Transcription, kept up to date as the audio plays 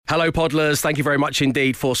Hello, Podlers. Thank you very much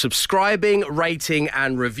indeed for subscribing, rating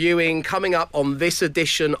and reviewing. Coming up on this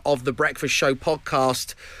edition of the Breakfast Show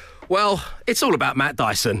podcast, well, it's all about Matt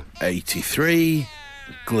Dyson. 83,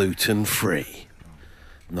 gluten-free.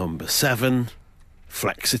 Number 7,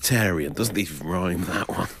 flexitarian. Doesn't even rhyme, that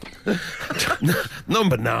one.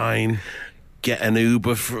 Number 9, get an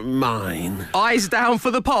Uber from mine. Eyes down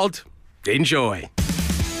for the pod. Enjoy.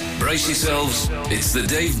 Brace yourselves. It's the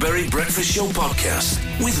Dave Berry Breakfast Show podcast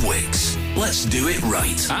with Wix. Let's do it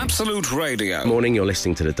right. Absolute Radio. Morning, you're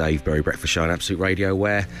listening to the Dave Berry Breakfast Show on Absolute Radio,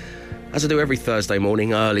 where, as I do every Thursday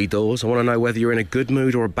morning, early doors, I want to know whether you're in a good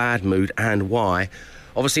mood or a bad mood and why.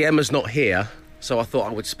 Obviously, Emma's not here, so I thought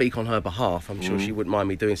I would speak on her behalf. I'm sure she wouldn't mind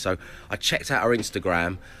me doing so. I checked out her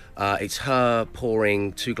Instagram. It's her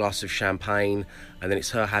pouring 2 glasses of champagne, and then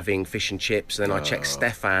it's her having fish and chips. And then I checked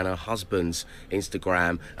Stefan, her husband's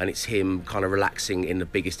Instagram, and it's him kind of relaxing in the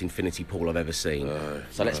biggest infinity pool I've ever seen.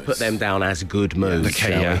 So let's put them down as good mood.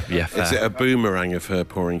 Okay, yeah, fair. Is it a boomerang of her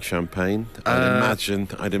pouring champagne? I'd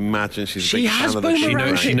imagine she's a big fan of the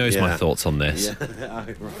champagne. She knows my thoughts on this.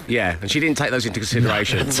 Yeah, and she didn't take those into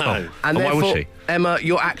consideration. No. And why therefore, would she? Emma,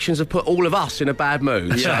 your actions have put all of us in a bad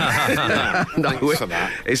mood. Yeah. No, for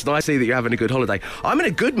that. it's nice to see that you're having a good holiday. I'm in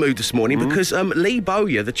a good mood this morning because Lee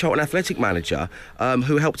Bowyer, the Charlton Athletic manager,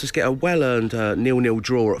 who helped us get a well-earned 0-0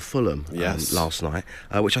 draw at Fulham last night,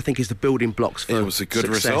 which I think is the building blocks for It was a good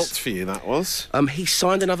success. result for you, that was. He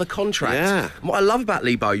signed another contract. Yeah. And what I love about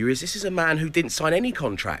Lee Bowyer is this is a man who didn't sign any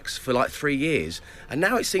contracts for like 3 years, and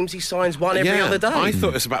now it seems he signs one every other day. I thought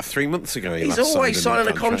it was about 3 months ago. He's always signing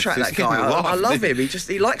a contract, that guy. I love him.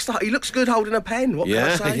 He likes to. He looks good holding a pen. What can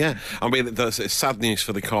I say? Yeah. I mean, it's sad news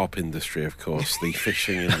for the carp industry, of course, the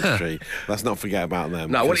fishing industry. Let's not forget about them.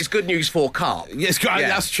 No, well, it's good news for carp. Yes,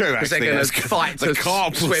 that's true, because they're actually. going to fight to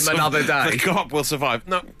carp swim another day. The carp will survive.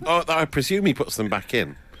 No, I presume he puts them back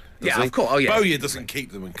in. Yeah, of course. Oh, yeah. Bowyer doesn't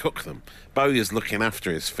keep them and cook them. Bowyer's looking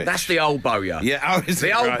after his fish. That's the old Bowyer. Yeah,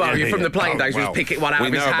 the old Bowyer from the playing days where he'd pick it one out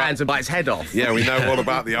of his hands and bite its head off. Yeah, we know all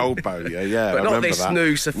about the old Bowyer. Yeah, but not this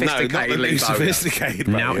new sophisticated. No, not the new sophisticated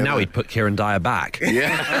Bowyer. Now he'd put Kieran Dyer back.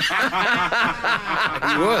 Yeah,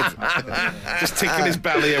 he would. Just tickle his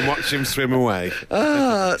belly and watch him swim away.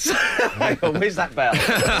 Hang on, where's that bell?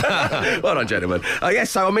 Well done, gentlemen.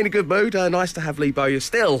 So I'm in a good mood. Nice to have Lee Bowyer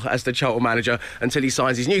still as the Charlton manager until he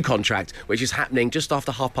signs his new contract, which is happening just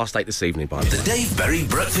after 8:30 this evening, by the way. The Dave Berry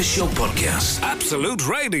Breakfast Show podcast. Absolute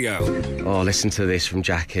Radio. Oh, listen to this from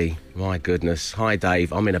Jackie. My goodness. Hi,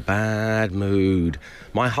 Dave. I'm in a bad mood.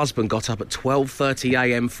 My husband got up at 12:30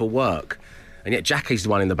 a.m. for work, and yet Jackie's the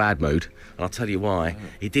one in the bad mood. And I'll tell you why.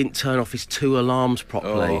 He didn't turn off his 2 alarms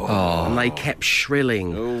properly, and they kept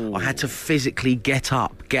shrilling. I had to physically get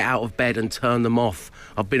up, get out of bed and turn them off.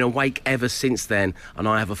 I've been awake ever since then, and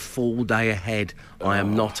I have a full day ahead. I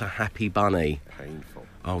am not a happy bunny. Painful.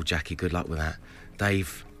 Oh, Jackie, good luck with that.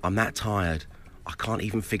 Dave, I'm that tired, I can't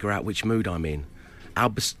even figure out which mood I'm in.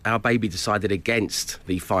 Our baby decided against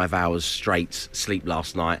the 5 hours straight sleep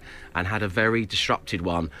last night and had a very disrupted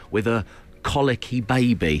one with a colicky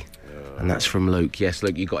baby. And that's from Luke. Yes,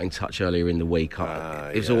 Luke, you got in touch earlier in the week.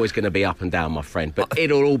 It was always going to be up and down, my friend, but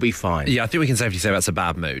it'll all be fine. Yeah, I think we can safely say that's a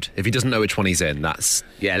bad mood. If he doesn't know which one he's in, that's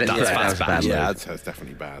let's put that down as bad mood. Yeah, that's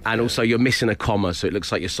definitely bad. And also, you're missing a comma, so it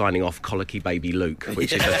looks like you're signing off Colicky Baby Luke,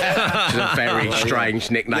 which is a very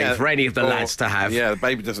strange nickname for any of the lads to have. Yeah, the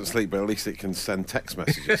baby doesn't sleep, but at least it can send text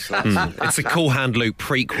messages. So it's a Cool Hand Luke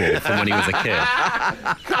prequel from when he was a kid.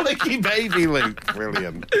 Colicky Baby Luke,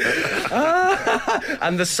 brilliant.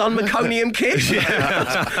 And the Son Meconium Kid?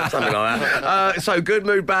 Something like that. So, good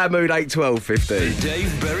mood, bad mood, 8, 12, 15. The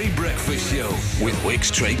Dave Berry Breakfast Show with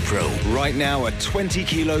Wix Trade Pro. Right now, a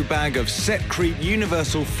 20-kilo bag of Setcrete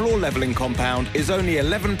Universal Floor Levelling Compound is only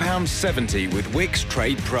 £11.70 with Wix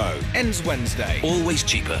Trade Pro. Ends Wednesday. Always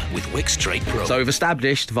cheaper with Wix Trade Pro. So we've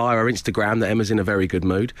established via our Instagram that Emma's in a very good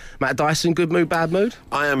mood. Matt Dyson, good mood, bad mood?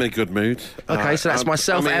 I am in a good mood. Okay, so that's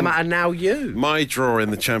myself, Emma, and now you. My draw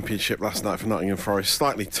in the Championship last night for Nottingham Forest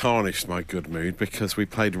slightly tarnished my good mood because we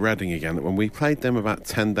played Reading again. When we played them about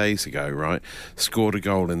 10 days ago, right, scored a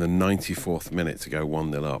goal in the 94th minute to go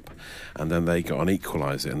 1-0 up, and then they got an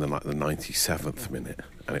equaliser in the 97th minute,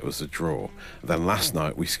 and it was a draw. Then last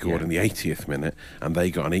night we scored in the 80th minute, and they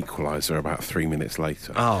got an equaliser about 3 minutes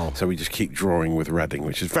later. So we just keep drawing with Reading,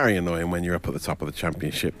 which is very annoying when you're up at the top of the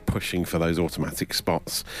Championship pushing for those automatic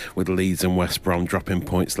spots with Leeds and West Brom dropping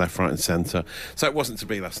points left, right and centre. So it wasn't to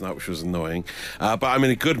be last night, which was annoying. But I'm in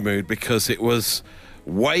a good mood because it was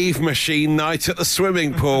wave machine night at the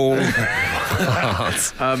swimming pool.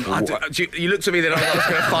 You looked at me then I was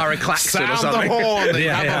going to fire a klaxon or something. Sound the horn.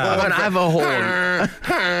 I'm going to have a horn.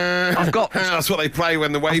 I've got... That's what they play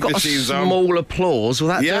when the wave machine's on. Small applause. Will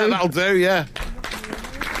that do? Yeah, that'll do, yeah.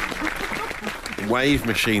 Wave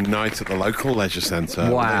machine night at the local leisure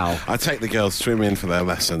centre. Wow. I take the girls swimming for their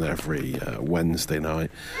lesson every Wednesday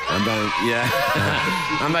night. And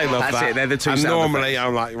and they love That's that. it, they're the two And sound normally effects.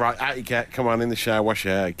 I'm like, right, out you get, come on in the shower, wash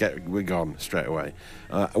your hair, we're gone straight away.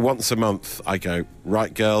 Once a month I go,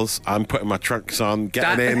 right girls, I'm putting my trunks on,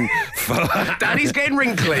 getting in. Daddy's getting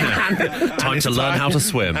wrinkly. Time to learn how to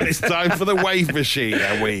swim. And it's time for the wave machine,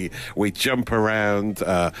 and we jump around,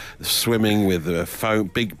 swimming with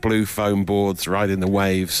big blue foam boards, riding the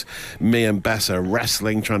waves. Me and Bess are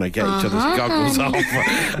wrestling, trying to get each other's goggles off,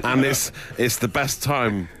 and it's the best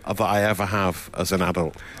time that I ever have as an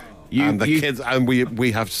adult. Kids, and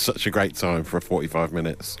we have such a great time for 45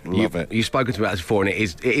 minutes. Love it. You've spoken to me about this before, and it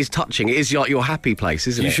is touching. It is like your happy place,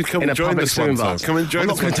 isn't it? You should come in and a join public us one time. bath. Come and join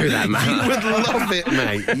I'm us. not going to do that, man. You would love it,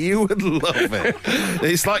 mate. You would love it.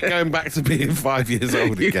 It's like going back to being 5 years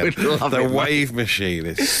old You again. would love the it, wave machine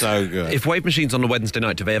is so good. If wave machines on a Wednesday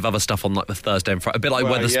night, do they have other stuff on like the Thursday and Friday? A bit like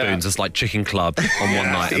Well, Weatherspoons, yeah. it's like Chicken Club on one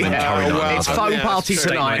night and then Curry night on the It's other. phone Yeah, party it's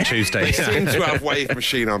true. Steak night tonight. Tuesday. They seem to have wave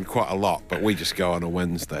machine on quite a lot, but we just go on a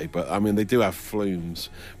Wednesday. But I mean, they do have flumes,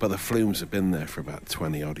 but the flumes have been there for about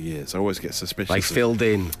 20 odd years. I always get suspicious. They of filled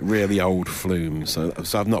in. really old flumes, so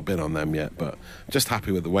I've not been on them yet. But just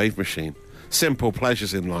happy with the wave machine. Simple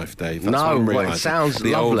pleasures in life, Dave. That's No, what I'm well, it realising. sounds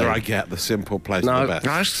the lovely. older I get, the simple pleasures No. the best.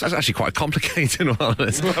 No, that's actually quite complicated. You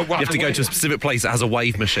have to go to a specific place that has a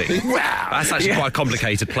wave machine. Wow. That's actually quite a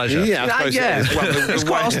complicated pleasure. Yeah, I suppose Yeah. it is. Well, It's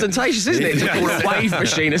quite ostentatious, isn't it? To call a wave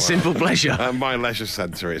machine a simple pleasure. My leisure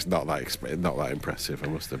centre is not that impressive, I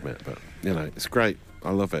must admit. But you know, it's great. I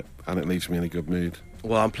love it, and it leaves me in a good mood.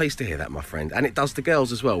 Well, I'm pleased to hear that, my friend. And it does the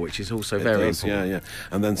girls as well, which is also It very does, important. yeah.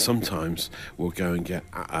 And then sometimes we'll go and get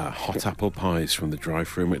hot apple pies from the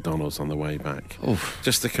drive-through McDonald's on the way back,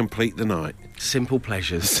 just to complete the night. Simple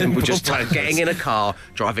pleasures. Simple Just pleasures. getting in a car,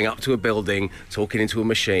 driving up to a building, talking into a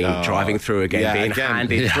machine, driving through again, yeah, being again.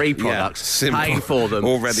 handed Yeah. 3 Yeah. products, Simple. paying for them.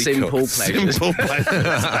 Already simple cooked. pleasures. Simple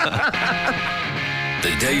pleasures.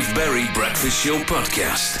 The Dave Berry Breakfast Show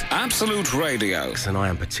Podcast. Absolute Radio. And I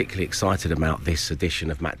am particularly excited about this edition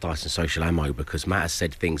of Matt Dyson Social Ammo because Matt has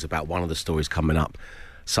said things about one of the stories coming up,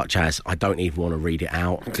 such as, I don't even want to read it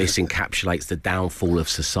out. This encapsulates the downfall of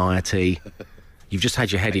society. You've just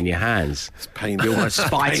had your head in your hands. It's painful. You're almost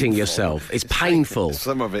spiting Painful. yourself. It's painful.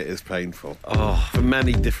 Some of it is painful. For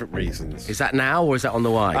many different reasons. Is that now or is that on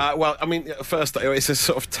the way? Well, I mean, first, it's a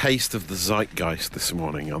sort of taste of the zeitgeist this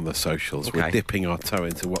morning on the socials. Okay. We're dipping our toe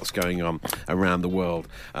into what's going on around the world.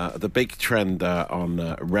 The big trend on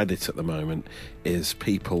Reddit at the moment is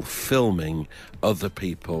people filming other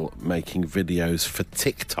people making videos for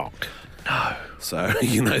TikTok. No. So,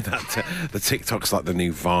 you know, that the TikTok's like the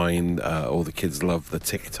new Vine. All the kids love the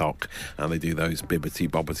TikTok, and they do those bibbity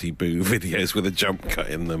bobbity boo videos with a jump cut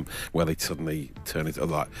in them where they suddenly turn it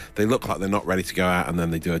like they look like they're not ready to go out, and then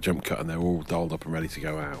they do a jump cut and they're all dolled up and ready to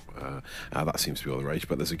go out. That seems to be all the rage.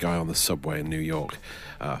 But there's a guy on the subway in New York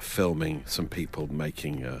filming some people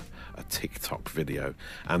making a TikTok video,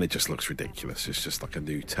 and it just looks ridiculous. It's just like a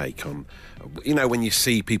new take on, you know, when you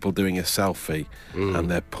see people doing a selfie and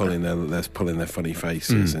they're pulling their funny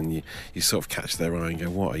faces, and you sort of catch their eye and go,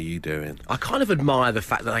 "What are you doing?" I kind of admire the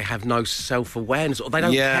fact that they have no self-awareness, or they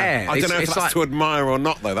don't care. I don't know if It's that's like, to admire or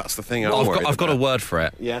not, though. That's the thing. I've got a word for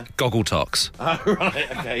it. Yeah. Goggle tox. Oh,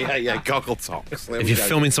 right. Okay. Yeah. Goggle tox. If you're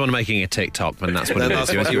filming someone making a TikTok, then that's what then it that's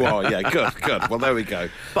is. what you are. Yeah. Good. Well, there we go.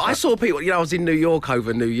 But I saw people, you know, I was in New York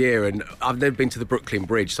over New Year, and I've never been to the Brooklyn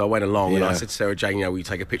Bridge, so I went along and I Yeah. said to Sarah Jane, you know, will you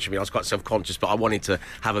take a picture of me? I was quite self-conscious, but I wanted to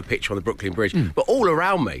have a picture on the Brooklyn Bridge. But all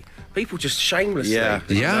around me, people just shamelessly, Yeah.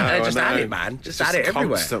 they're just I at know. it, man, just at it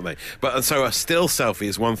everywhere. Constantly. But so a still selfie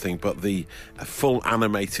is one thing, but the full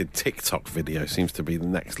animated TikTok video seems to be the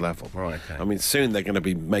next level. Right, okay. I mean, soon they're going to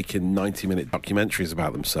be making 90-minute documentaries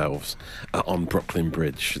about themselves on Brooklyn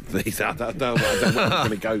Bridge. I don't know where I'm going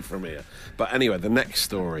to go from here. But anyway, the next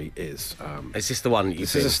story is. Is this the one that you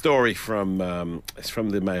This think? is a story from it's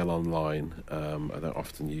from the Mail Online. I don't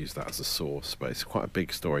often use that as a source, but it's quite a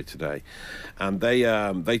big story today. And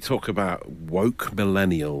they talk about woke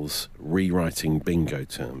millennials rewriting bingo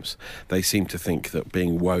terms. They seem to think that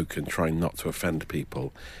being woke and trying not to offend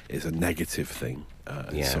people is a negative thing.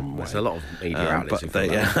 In some way. There's a lot of media outlets who but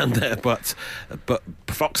feel that. but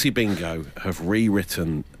Foxy Bingo have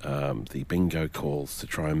rewritten the bingo calls to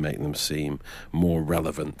try and make them seem more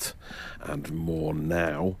relevant and more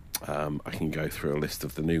now. I can go through a list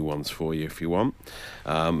of the new ones for you if you want.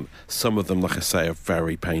 Some of them, like I say, are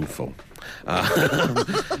very painful.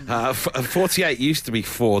 48 used to be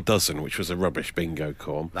 4 dozen, which was a rubbish bingo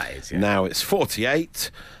corn. That is, yeah. Now it's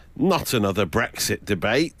 48, not another Brexit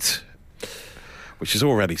debate, which is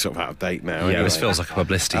already sort of out of date now. Yeah, anyway. this feels like a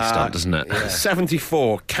publicity stunt, doesn't it?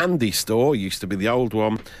 74, Candy Store, used to be the old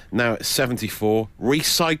one. Now it's 74,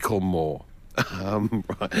 Recycle More.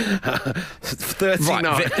 Right. 39.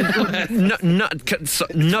 Right.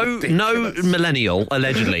 No millennial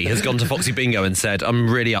allegedly has gone to Foxy Bingo and said, "I'm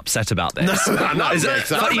really upset about this." No, Is it-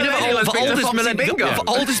 exactly. you know, the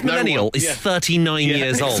oldest millennial is 39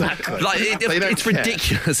 years old. exactly. Like They don't it's care.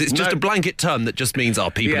 ridiculous. It's just No. a blanket term that just means,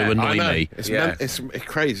 people who I annoy know. me. It's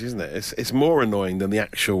crazy, isn't it? It's more annoying than the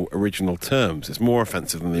actual original terms. It's more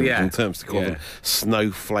offensive than the original terms to call them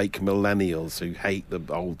snowflake millennials who hate the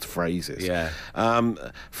old phrases. Yeah.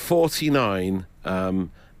 49.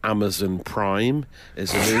 Amazon Prime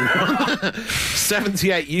is a new one.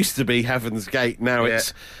 78 used to be Heaven's Gate. Now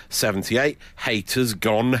it's 78. Haters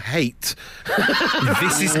Gone Hate.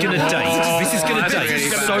 This is going to date. This is going to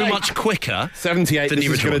date so much quicker. 78. than This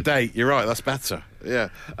the is going to original. date. You're right. That's better. Yeah.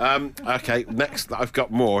 Okay. Next, I've got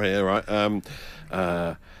more here. Right.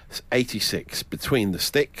 86. Between the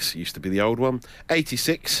Sticks used to be the old one.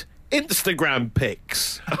 86. Instagram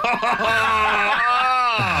pics.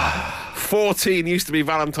 14 used to be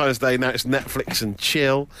Valentine's Day, now it's Netflix and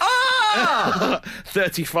chill.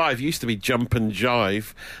 35 used to be Jump and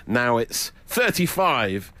Jive, now it's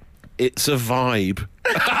 35. It's a vibe.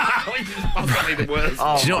 Which is possibly the worst.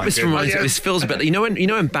 Do you know what this reminds me? This feels a bit. You know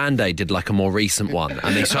when Band-Aid did like a more recent one,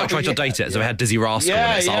 and they tried to date it, so we had Dizzy Rascal,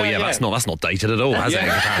 and it's that's not dated at all, has it? In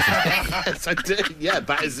comparison? Yes, I do. Yeah,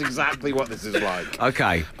 that is exactly what this is like.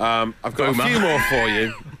 Okay. I've got a few more for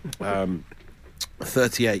you.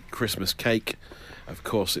 38 Christmas cake. Of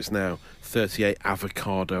course, it's now 38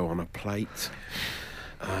 avocado on a plate.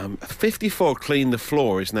 54 clean the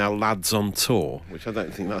floor is now lads on tour, which I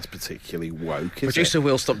don't think that's particularly woke. Is Producer it?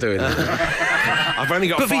 will stop doing that. I've only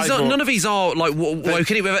got But 5 more. none of these are like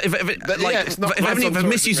woke. it's not If lads on I've tour,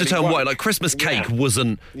 misused the it's term really woke, woke. like Christmas cake Yeah.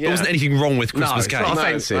 wasn't. Yeah. There wasn't anything wrong with No, Christmas it's cake. not No,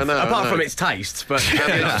 offensive. I know, apart I from know. its taste, but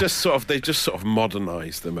It's just sort of they've just sort of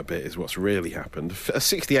modernised them a bit is what's really happened.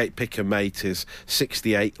 68 pick a mate is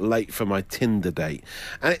 68 late for my Tinder date,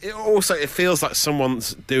 and it feels like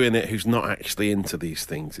someone's doing it who's not actually into these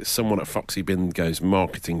things. It's someone at Foxy Bingo's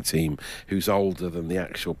marketing team who's older than the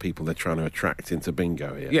actual people they're trying to attract into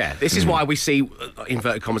bingo here. yeah, this is why we see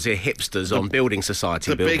inverted commas here hipsters on building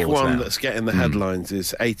society The billboards big one now. that's getting the headlines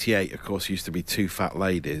is 88, of course, used to be 2 fat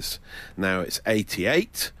ladies. Now it's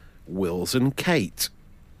 88, Wills and Kate.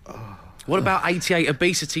 What about 88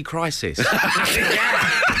 obesity crisis?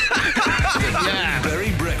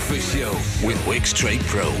 Very Breakfast Show with Wix Trade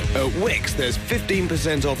Pro. At Wix, there's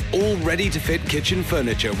 15% off all ready-to-fit kitchen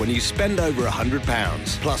furniture when you spend over £100.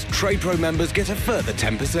 Plus, Trade Pro members get a further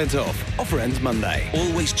 10% off. Offer ends Monday.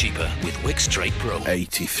 Always cheaper with Wix Trade Pro.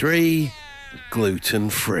 83,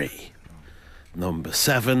 gluten-free. Number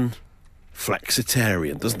 7,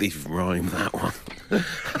 flexitarian. Doesn't even rhyme, that one.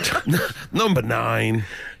 Number 9,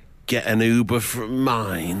 get an Uber from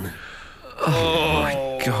mine.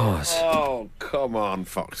 God. Oh, come on,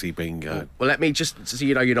 Foxy Bingo. Well, let me just, so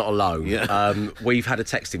you know you're not alone. Yeah. We've had a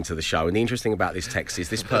text into the show, and the interesting about this text is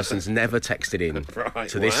this person's never texted in Right,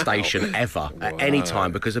 to this wow. station ever at any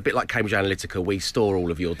time, because a bit like Cambridge Analytica, we store all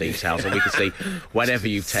of your details and we can see whenever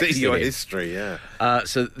you've texted See your in. history, yeah.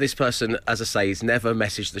 So this person, as I say, has never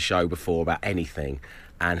messaged the show before about anything,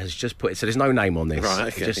 and has just put it. So there's no name on this.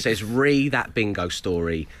 Right, okay. It just says, "Re that bingo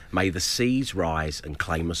story. May the seas rise and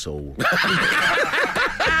claim us all."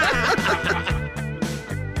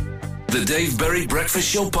 The Dave Berry Breakfast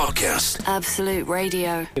Show podcast. Absolute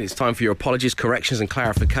Radio. It's time for your apologies, corrections, and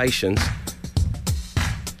clarifications.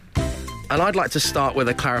 And I'd like to start with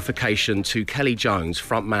a clarification to Kelly Jones,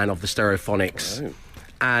 frontman of the Stereophonics,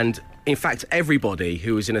 and in fact everybody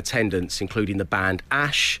who was in attendance, including the band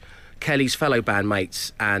Ash, Kelly's fellow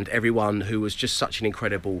bandmates, and everyone who was just such an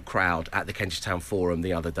incredible crowd at the Kentish Town Forum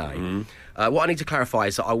the other day. What I need to clarify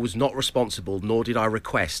is that I was not responsible, nor did I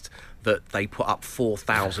request that they put up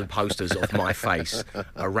 4,000 posters of my face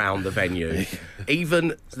around the venue.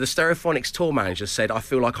 Even the Stereophonics tour manager said, "I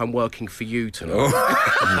feel like I'm working for you tonight."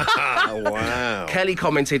 Oh, wow. Kelly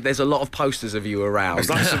commented, "There's a lot of posters of you around." It's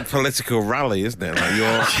like some political rally, isn't it? Like you're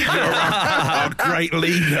a great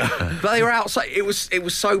leader. But they were outside. It was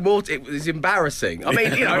so it was embarrassing. I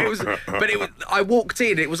mean, you know, it was. But it was. I walked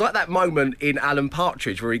in. It was like that moment in Alan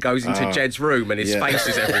Partridge where he goes into Jed's room and his face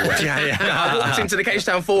is everywhere. I walked into the Kentish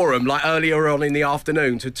Town Forum like earlier on in the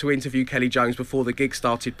afternoon to interview Kelly Jones before the gig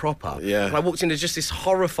started proper. Yeah. And I walked in, there's just this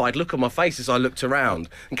horrified look on my face as I looked around.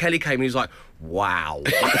 And Kelly came and he was like, wow.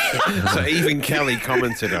 So even Kelly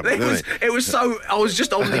commented on it, didn't he? It was so... I was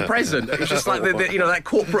just omnipresent. It was just like, that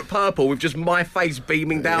corporate purple with just my face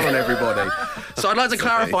beaming down on everybody. So I'd like to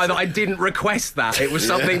clarify that I didn't request that. It was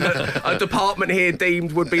something that a department here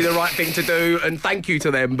deemed would be the right thing to do, and thank you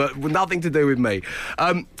to them, but nothing to do with me.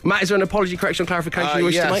 Matt, is there an apology, correction, clarification you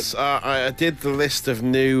wish to make? Yes, I did the list of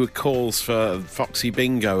new calls for Foxy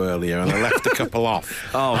Bingo earlier, and I left a couple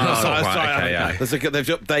off. Right, okay. They've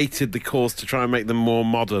updated the calls to try and make them more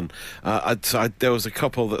modern. There was a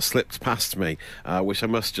couple that slipped past me, which I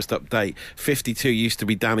must just update. 52 used to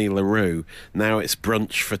be Danny LaRue. Now it's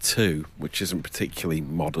Brunch for Two, which isn't particularly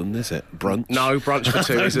modern, is it? Brunch? No, Brunch for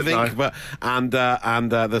Two, is it? No. But, and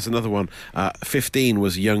there's another one. 15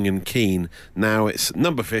 was Young and Keen. Now it's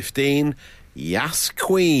number 15. Yes,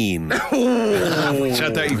 Queen. Which I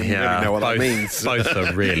don't even really know what that means. Both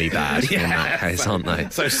are really bad in that case, aren't they?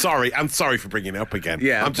 So sorry. I'm sorry for bringing it up again.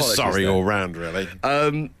 Yeah, I'm just sorry all round, really.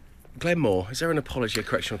 Glenn Moore, is there an apology, a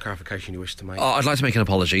correction or clarification you wish to make? I'd like to make an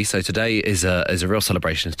apology. So today is a real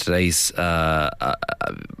celebration. Today's my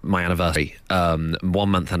anniversary, 1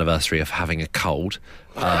 month anniversary of having a cold.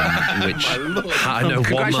 Which I know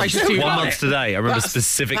Congratulations to you, one Mike. month today. I remember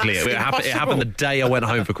specifically it happened the day I went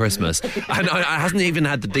home for Christmas, and I hasn't even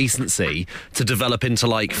had the decency to develop into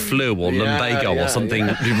like flu or lumbago or something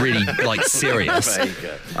really like serious. So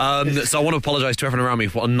I want to apologise to everyone around me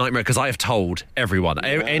for what a nightmare, because I have told everyone,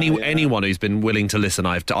 anyone who's been willing to listen.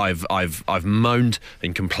 I've moaned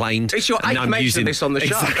and complained. It's your eighth mention of this on the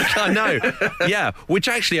show. Exactly, I know. Yeah, which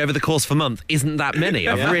actually over the course of a month isn't that many.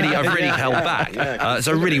 I've really held back.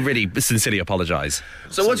 So really sincerely apologise.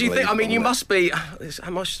 So what do you think? I mean, you must be... Is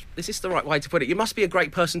this the right way to put it? You must be a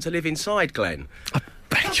great person to live inside, Glenn.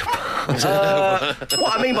 Beg your pardon.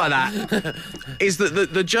 What I mean by that is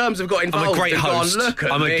that the germs have got involved. I'm a great and host. Gone, look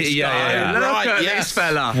at this guy. Look at this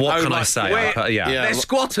fella. What can I say? They're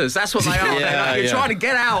squatters. That's what they are. You're trying to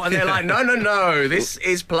get out, and they're like, no, this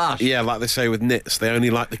is plush. Yeah, like they say with nits, they only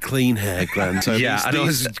like the clean hair, Glenn. So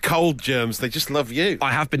these cold germs, they just love you.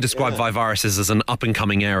 I have been described by viruses as an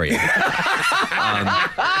up-and-coming area.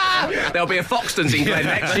 There'll be a Foxtons in Glen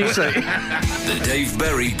next, you see. The Dave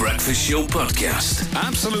Berry Breakfast Show Podcast.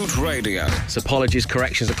 Absolute Radio. It's apologies,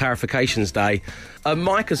 corrections and clarifications day.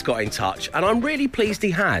 Mike has got in touch, and I'm really pleased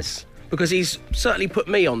he has, because he's certainly put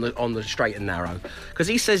me on the straight and narrow. Because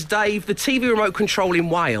he says, Dave, the TV remote control in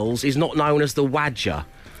Wales is not known as the Wadger.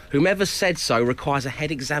 Whomever said so requires a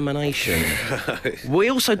head examination. We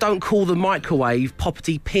also don't call the microwave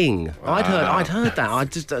poppity ping. I'd heard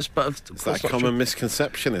that. Is that a common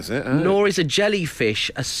misconception, is it? Nor is a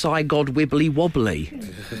jellyfish a cygod wibbly wobbly.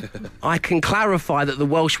 I can clarify that the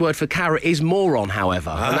Welsh word for carrot is moron, however.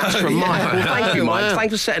 And that's from Mike. Well, thank you, Mike.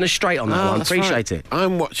 Thanks for setting us straight on that one. Appreciate it.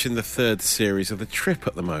 I'm watching the third series of The Trip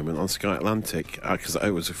at the moment on Sky Atlantic, because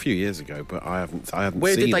it was a few years ago, but I haven't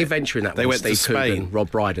Where seen did they it. venture in that They one? went to Steve Coogan, Spain.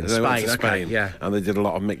 Rob Brydon. They went to Spain, okay, yeah. And they did a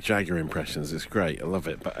lot of Mick Jagger impressions. It's great. I love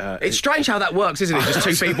it. But it's strange how that works, isn't it? Just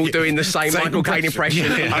two people doing the same Michael Caine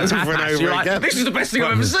impression over and over You're again. like, this is the best thing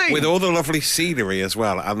I've ever seen. With all the lovely scenery as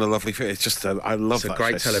well, and the lovely... It's just... I love that. It's a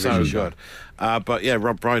great show. television so show. good. But yeah,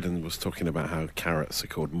 Rob Brydon was talking about how carrots are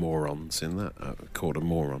called morons in that. Called a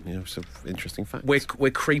moron. You know, it's an interesting fact. We're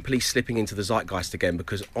creepily slipping into the zeitgeist again,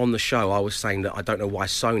 because on the show I was saying that I don't know why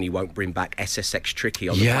Sony won't bring back SSX Tricky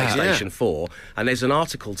on the PlayStation 4, and there's an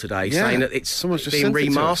article today saying that it's being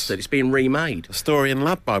remastered, it's being remade. A story in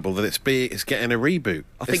Lad Bible that it's getting a reboot.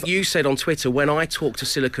 I think you said on Twitter, when I talk to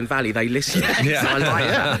Silicon Valley, they listen. I like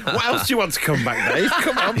that. What else do you want to come back, Dave?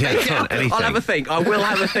 Come on, I'll have a think. I will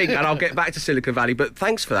have a think, and I'll get back to Silicon Valley. But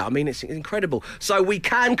thanks for that. I mean, it's incredible. So we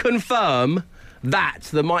can confirm that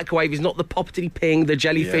the microwave is not the poppity ping, the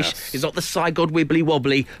jellyfish is not the cygod wibbly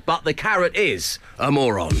wobbly, but the carrot is a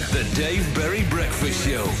moron. The Dave Berry Breakfast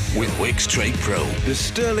Show with Wix Trade Pro. The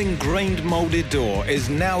Sterling grained moulded door is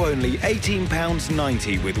now only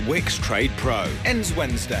 £18.90 with Wix Trade Pro. Ends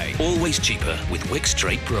Wednesday. Always cheaper with Wix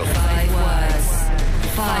Trade Pro. 5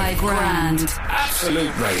 words, 5 grand.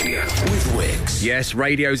 Absolute Radio with Wix. Yes,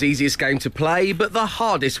 radio's easiest game to play, but the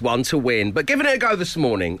hardest one to win. But giving it a go this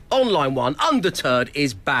morning, online one, undeterred,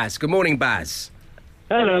 is Baz. Good morning, Baz.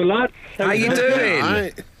 Hello, lads. How you doing?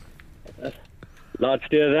 Right. Lads,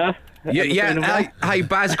 still there? Hey,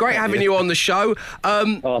 Baz, great having you on the show.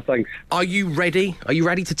 Oh, thanks. Are you ready? Are you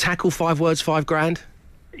ready to tackle 5 words, 5 grand?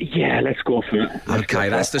 Yeah, let's go for it. Okay,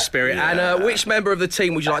 that's the spirit. Yeah. And which member of the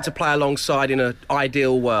team would you like to play alongside in an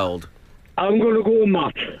ideal world? I'm going to go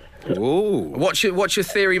Matt. Ooh. What's your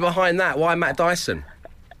theory behind that? Why Matt Dyson?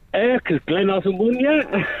 Because Glenn hasn't won yet.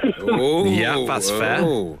 Oh, Yeah, that's fair.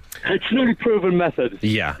 oh. It's not a proven method.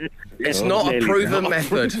 Yeah. It's not a nearly proven not.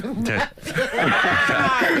 method.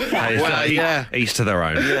 Well, yeah. Each to their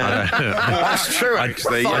own. That's true,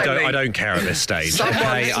 actually. I don't care at this stage. Someone's-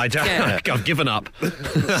 Okay, I don't. yeah. I've given up.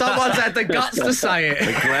 Someone's had the guts to say it.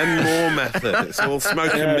 The Glenn Moore method. It's all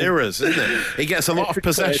smoke and mirrors, isn't it? He gets a lot of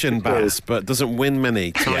possession, Baz, but doesn't win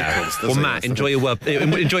many titles. Yeah. does Well, he? Matt, enjoy your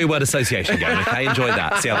word association game. Okay, enjoy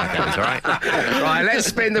that. See how that goes. All right. Right, let's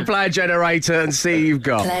spin the player generator and see who you've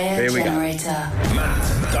got. Player Here we go. generator.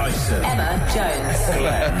 Matt Dyson. Emma Jones.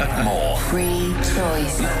 Glenn Moore. Free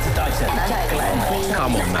choice. Matt Dyson. Glenn, please.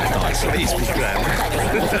 Come on, Matt Dyson. Please be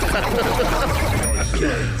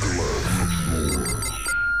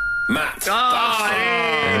Matt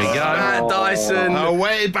There we go. Matt Dyson.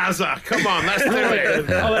 Away, Bazza. Come on, let's do it.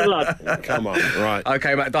 Hello, lad. Come on, right.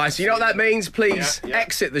 Okay, Matt Dyson, you know what that means? Please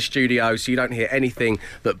exit the studio so you don't hear anything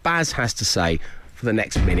that Baz has to say for the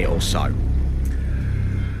next minute or so.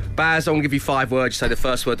 Baz, I'm going to give you 5 words. You say the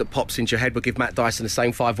first word that pops into your head. We'll give Matt Dyson the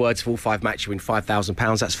same 5 words. For all 5 matches, you win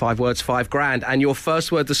 £5,000. That's 5 words, £5,000. And your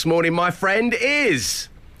first word this morning, my friend, is...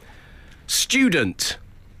 student.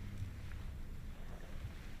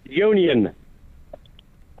 Union.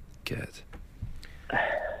 Good.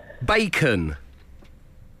 Bacon.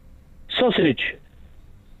 Sausage.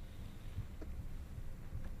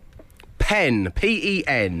 Pen.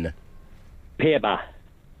 P-E-N. Paper.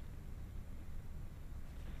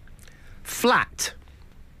 Flat.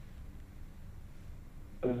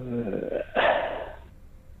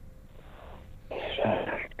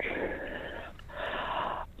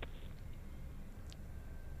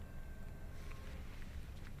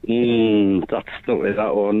 That's stuck with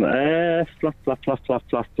that one.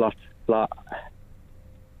 Flat.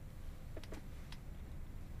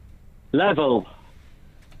 Level.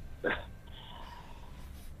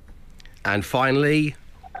 And finally,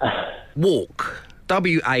 walk.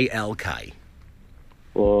 W-A-L-K.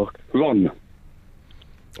 Or run.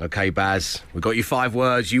 Okay, Baz, we've got you 5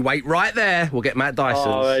 words. You wait right there. We'll get Matt Dyson's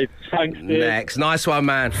All right, thanks, Dave. next. Nice one,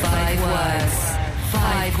 man. 5 words.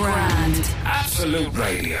 £5,000. Absolute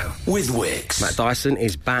Radio with Wix. Matt Dyson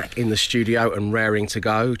is back in the studio and raring to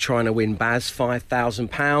go, trying to win Baz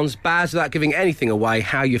 £5,000. Baz, without giving anything away,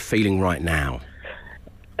 how are you feeling right now?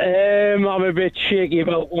 I'm a bit shaky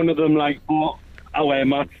about one of them, but away,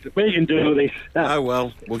 Matt. We can do this. Oh,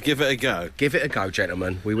 well, we'll give it a go. Give it a go,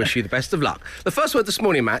 gentlemen. We wish you the best of luck. The first word this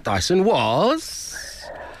morning, Matt Dyson, was...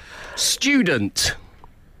 student.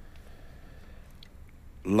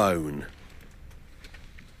 Loan.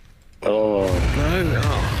 Oh,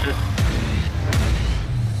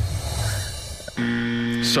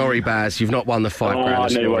 Sorry, Baz, you've not won the £5,000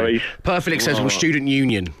 this no morning. worries. Perfectly acceptable student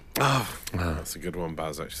union. That's a good one,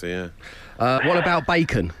 Baz, actually, yeah. What about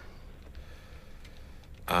bacon?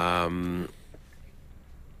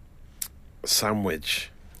 Sandwich.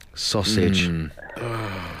 Sausage.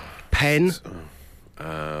 Pen?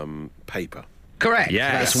 Paper. Correct.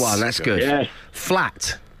 Yes. That's one. That's good. yes.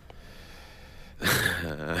 Flat.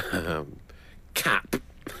 Cap.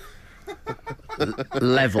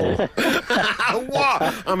 Level.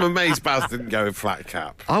 What? I'm amazed Baz didn't go with flat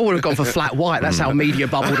cap. I would have gone for flat white. That's how media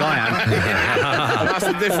bubbled I am. That's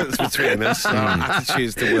the difference between us. Our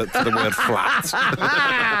attitudes to the word flat.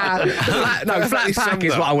 Flat Perfectly pack summed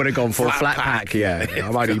is up. what I would have gone for. Flat Flat pack. pack, yeah.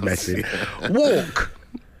 I'm only messing. Walk.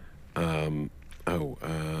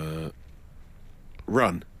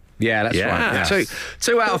 Run. Yeah, that's Yes. right.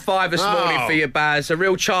 Two out of 5 this morning Oh. for you, Baz. A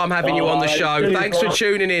real charm having you on the show. cheers, Thanks for Baz.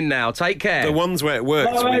 tuning in now. Take care. The ones where it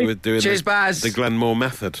worked, Bye. we were doing Cheers, Baz. the Glenn Moore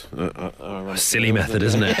method. Silly method,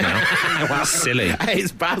 isn't it? Now? That's silly. Hey,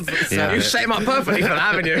 it's Baz that said You've it. set him up perfectly for that,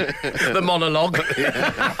 haven't you? The monologue.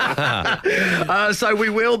 So we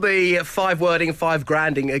will be 5-wording,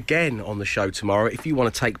 5-granding again on the show tomorrow. If you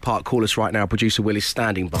want to take part, call us right now. Producer Will is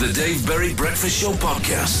standing by. The Dave Berry Breakfast Show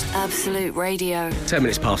Podcast. Absolute Radio. 10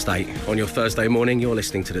 minutes past 8 on your Thursday morning. You're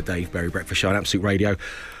listening to the Dave Berry Breakfast Show on Absolute Radio,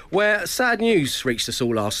 where sad news reached us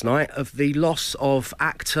all last night of the loss of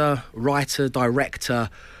actor, writer, director,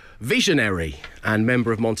 visionary and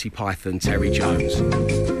member of Monty Python, Terry Jones.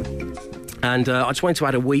 And I just wanted to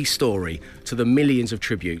add a wee story to the millions of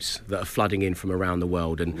tributes that are flooding in from around the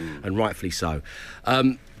world, and rightfully so.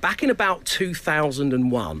 Back in about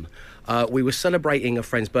 2001, we were celebrating a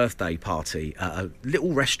friend's birthday party at a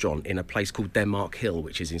little restaurant in a place called Denmark Hill,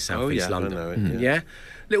 which is in South East yeah, I London. know it, yeah.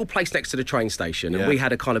 Little place next to the train station, and Yeah. we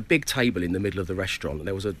had a kind of big table in the middle of the restaurant, and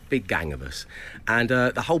there was a big gang of us, and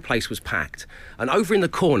the whole place was packed. And over in the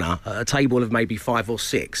corner, at a table of maybe 5 or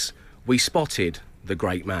 6, we spotted the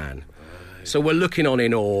great man. So we're looking on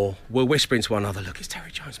in awe. We're whispering to one another, look, it's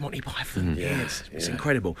Terry Jones, Monty Python. It's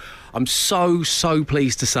incredible. I'm so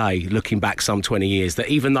pleased to say, looking back some 20 years, that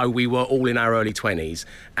even though we were all in our early 20s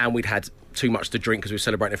and we'd had too much to drink because we were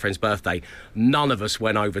celebrating a friend's birthday, none of us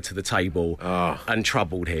went over to the table and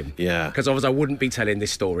troubled him. Yeah. Because otherwise I wouldn't be telling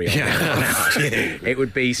this story. It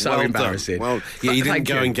would be so embarrassing. Well, you didn't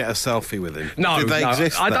go and get a selfie with him. No, Did they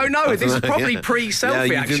exist I then? don't know. This is probably Yeah. pre-selfie,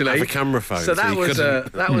 you actually. didn't have a camera phone, so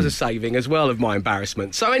that was a saving as well of my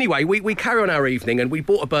embarrassment. So anyway, we carry on our evening, and we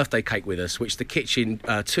bought a birthday cake with us, which the kitchen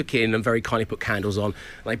took in and very kindly put candles on.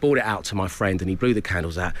 And they brought it out to my friend, and he blew the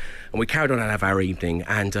candles out, and we carried on out of our evening.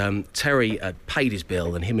 And Terry paid his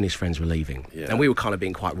bill, and him and his friends were leaving. Yeah. And we were kind of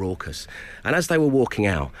being quite raucous. And as they were walking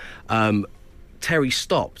out, Terry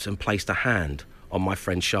stopped and placed a hand on my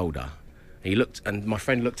friend's shoulder. He looked, and my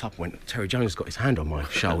friend looked up and went, Terry Jones has got his hand on my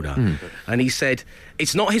shoulder. And he said,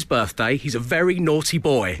 it's not his birthday, he's a very naughty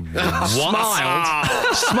boy. Smiled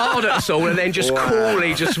at us all, and then just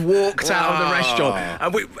coolly just walked out of the restaurant.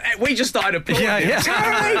 And we just started applauding.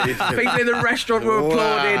 Terry! People in the restaurant were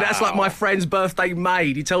applauding. That's like my friend's birthday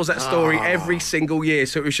maid. He tells that story every single year.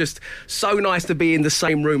 So it was just so nice to be in the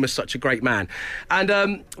same room as such a great man. And,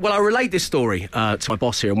 I relayed this story to my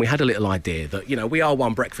boss here, and we had a little idea that, we are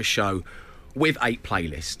one breakfast show with 8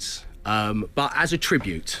 playlists. But as a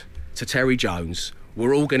tribute to Terry Jones,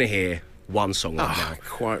 we're all going to hear one song right now.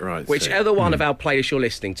 Quite right. Whichever one of our playlists you're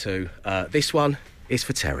listening to, this one is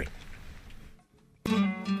for Terry.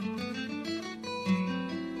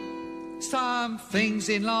 Some things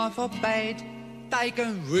in life are bad, they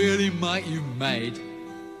can really make you mad.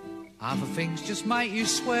 Other things just make you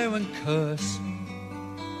swear and curse.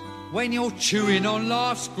 When you're chewing on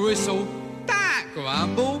life's gristle, don't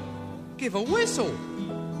grumble, give a whistle.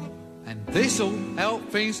 And this'll help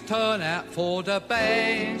things turn out for the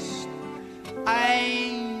best.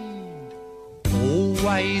 And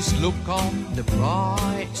always look on the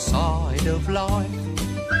bright side of life.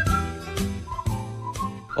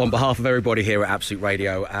 On behalf of everybody here at Absolute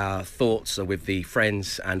Radio, our thoughts are with the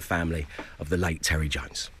friends and family of the late Terry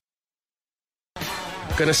Jones.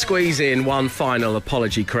 Going to squeeze in one final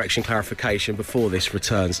apology, correction, clarification before this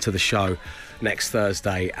returns to the show next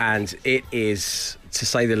Thursday, and it is, to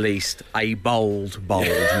say the least, a bold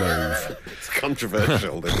move. It's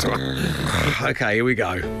controversial, this one. Okay, here we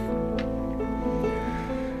go.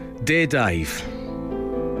 Dear Dave,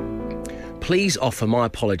 please offer my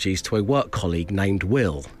apologies to a work colleague named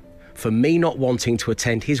Will for me not wanting to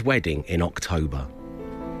attend his wedding in October.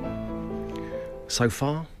 So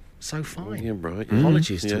far, so fine. Yeah, right.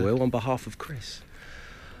 Apologies to Will on behalf of Chris.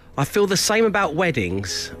 I feel the same about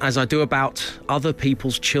weddings as I do about other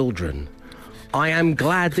people's children. I am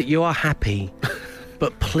glad that you are happy,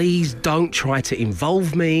 but please don't try to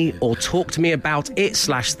involve me or talk to me about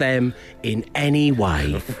it/them in any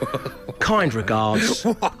way. Kind regards,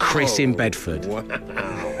 Chris in Bedford.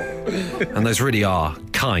 And those really are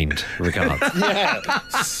kind regards.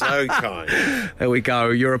 So kind. There we go.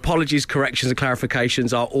 Your apologies, corrections and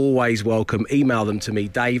clarifications are always welcome. Email them to me,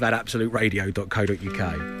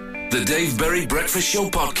 dave@absoluteradio.co.uk. The Dave Berry Breakfast Show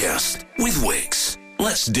Podcast with Wix.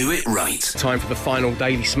 Let's do it right. Time for the final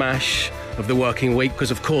daily smash of the working week, because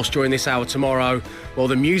of course during this hour tomorrow, well,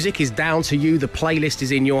 the music is down to you, the playlist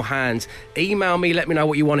is in your hands. Email me, let me know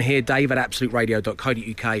what you want to hear,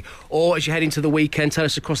 dave@absoluteradio.co.uk, or as you head into the weekend, tell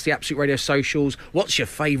us across the Absolute Radio socials, what's your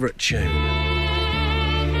favourite tune?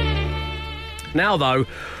 Now though,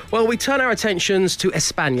 well, we turn our attentions to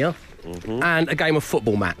España and a game of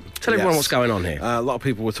football, Matt. Tell everyone what's going on here. A lot of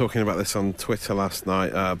people were talking about this on Twitter last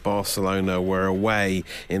night. Barcelona were away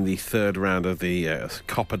in the third round of the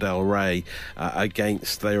Copa del Rey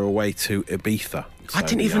they were away to Ibiza. I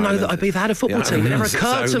didn't even know that Ibiza had a football team. It never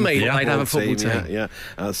occurred to me that they'd have a football team.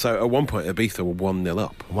 So at one point, Ibiza were 1-0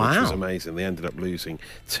 up, Wow. which was amazing. They ended up losing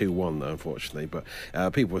 2-1, though, unfortunately. But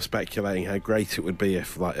people were speculating how great it would be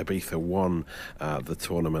if Ibiza won the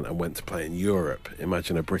tournament and went to play in Europe.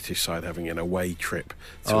 Imagine a British side having an away trip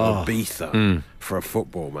to Ibiza for a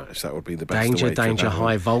football match. That would be the best. Danger,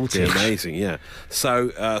 high voltage. Be amazing, yeah.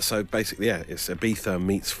 So basically, it's Ibiza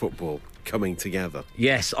meets football coming together.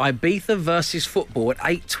 Yes, Ibiza versus football at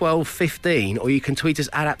 8, 12, 15, or you can tweet us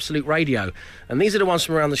at Absolute Radio. And these are the ones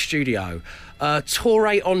from around the studio.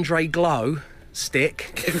 Torre Andre Glow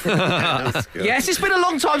stick. Yes, it's been a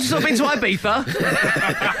long time since I've been to Ibiza.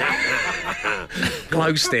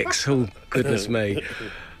 Glow sticks. Oh, goodness me.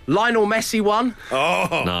 Lionel Messi one.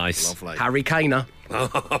 Oh, nice. Lovely. Harry Kane.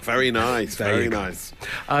 Oh, very nice, There very you go. nice.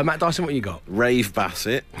 Matt Dyson, what you got? Rave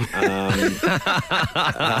Bassett,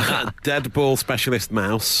 Dead Ball Specialist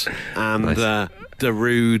Mouse, and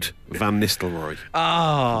Darude Van Nistelrooy.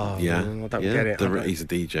 Oh, Yeah. I don't get it. He's a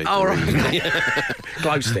DJ. Oh, right.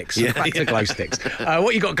 Glow sticks. Back to glow sticks.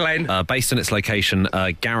 What you got, Glenn? Based on its location,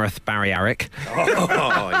 Gareth Bariaric,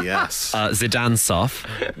 Oh, yes. Zidane Soff,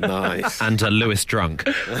 Nice. and Lewis Drunk.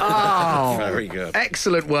 Oh, Very good.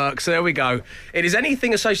 excellent work. So there we go. It is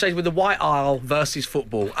anything associated with the White Isle versus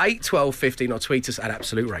football. 8, 12, 15, or tweet us at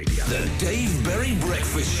Absolute Radio. The Dave Berry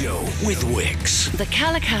Breakfast Show with Wix. The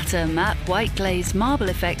Calacatta Matte White Glazed Marble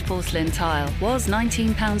Effect Porcelain Tile was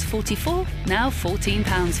 £19.44, now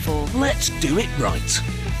 £14.4. Let's do it right.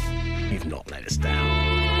 You've not let us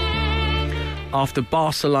down. After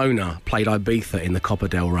Barcelona played Ibiza in the Copa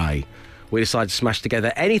del Rey, we decided to smash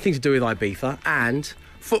together anything to do with Ibiza and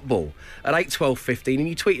football at 8, 12, 15, and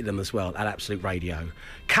you tweeted them as well at Absolute Radio.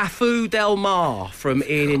 Cafu Del Mar from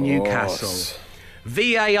Ian in Newcastle.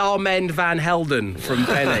 VAR Men Van Helden from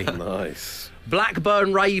Benny. Nice.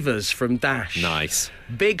 Blackburn Ravers from Dash. Nice.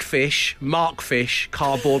 Big Fish, Mark Fish,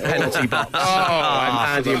 cardboard penalty box. Oh,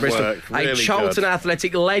 and Andy in Bristol. worked. Really a Charlton good.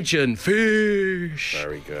 Athletic legend, Fish.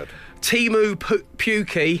 Very good. Timu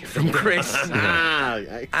Pukey from Chris.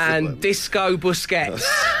 And Disco Busquets.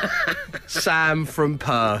 Sam from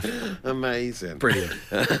Perth. Amazing. Brilliant.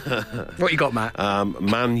 What you got, Matt?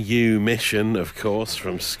 Man U Mission, of course,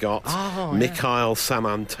 from Scott. Oh, Mikhail San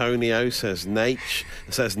Antonio says Nate.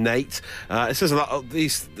 It says a lot of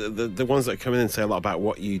these. The ones that come in and say a lot about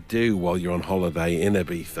what you do while you're on holiday in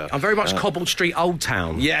Ibiza. I'm very much Cobbled Street Old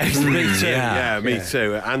Town. Yes, me too. Yeah, me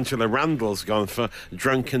too. Angela Randall's gone for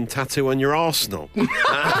drunken tattoo on your arsenal. and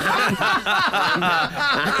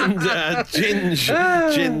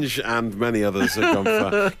Ginge and many others have gone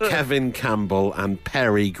for Kevin Campbell and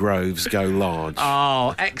Perry Groves go large.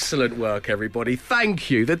 Oh, excellent work, everybody. Thank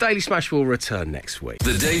you. The Daily Smash will return next week.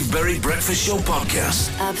 The Dave Berry Breakfast Show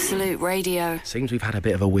podcast. Absolute Radio. Seems we've had a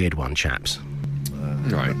bit of a weird one, chaps.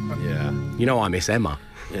 Right. Yeah. You know I miss Emma.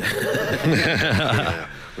 Yeah.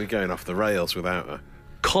 We're going off the rails without her.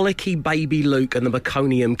 Colicky Baby Luke and the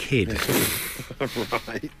Meconium Kid.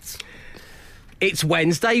 Right. It's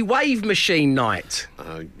Wednesday Wave Machine Night.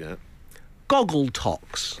 Oh, yeah. Goggle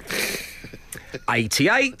Tox.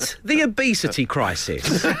 88, the obesity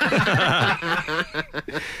crisis.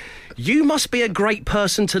 You must be a great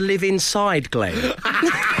person to live inside, Glenn.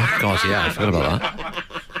 God, yeah, I forgot about that.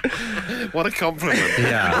 What a compliment.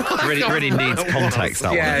 Yeah, really needs context,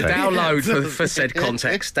 that Yeah, one. I think. download for said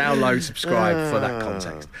context. Download, subscribe for that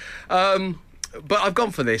context. But I've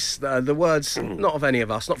gone for this. The words, not of any of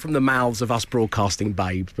us, not from the mouths of us broadcasting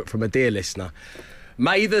babes, but from a dear listener.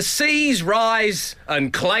 May the seas rise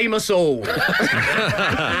and claim us all.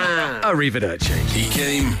 Arrivederci. He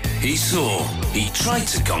came, he saw, he tried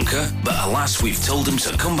to conquer, but alas, we've told him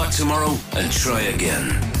to come back tomorrow and try again.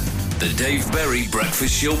 The Dave Berry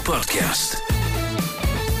Breakfast Show podcast.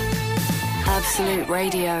 Absolute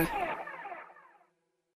Radio.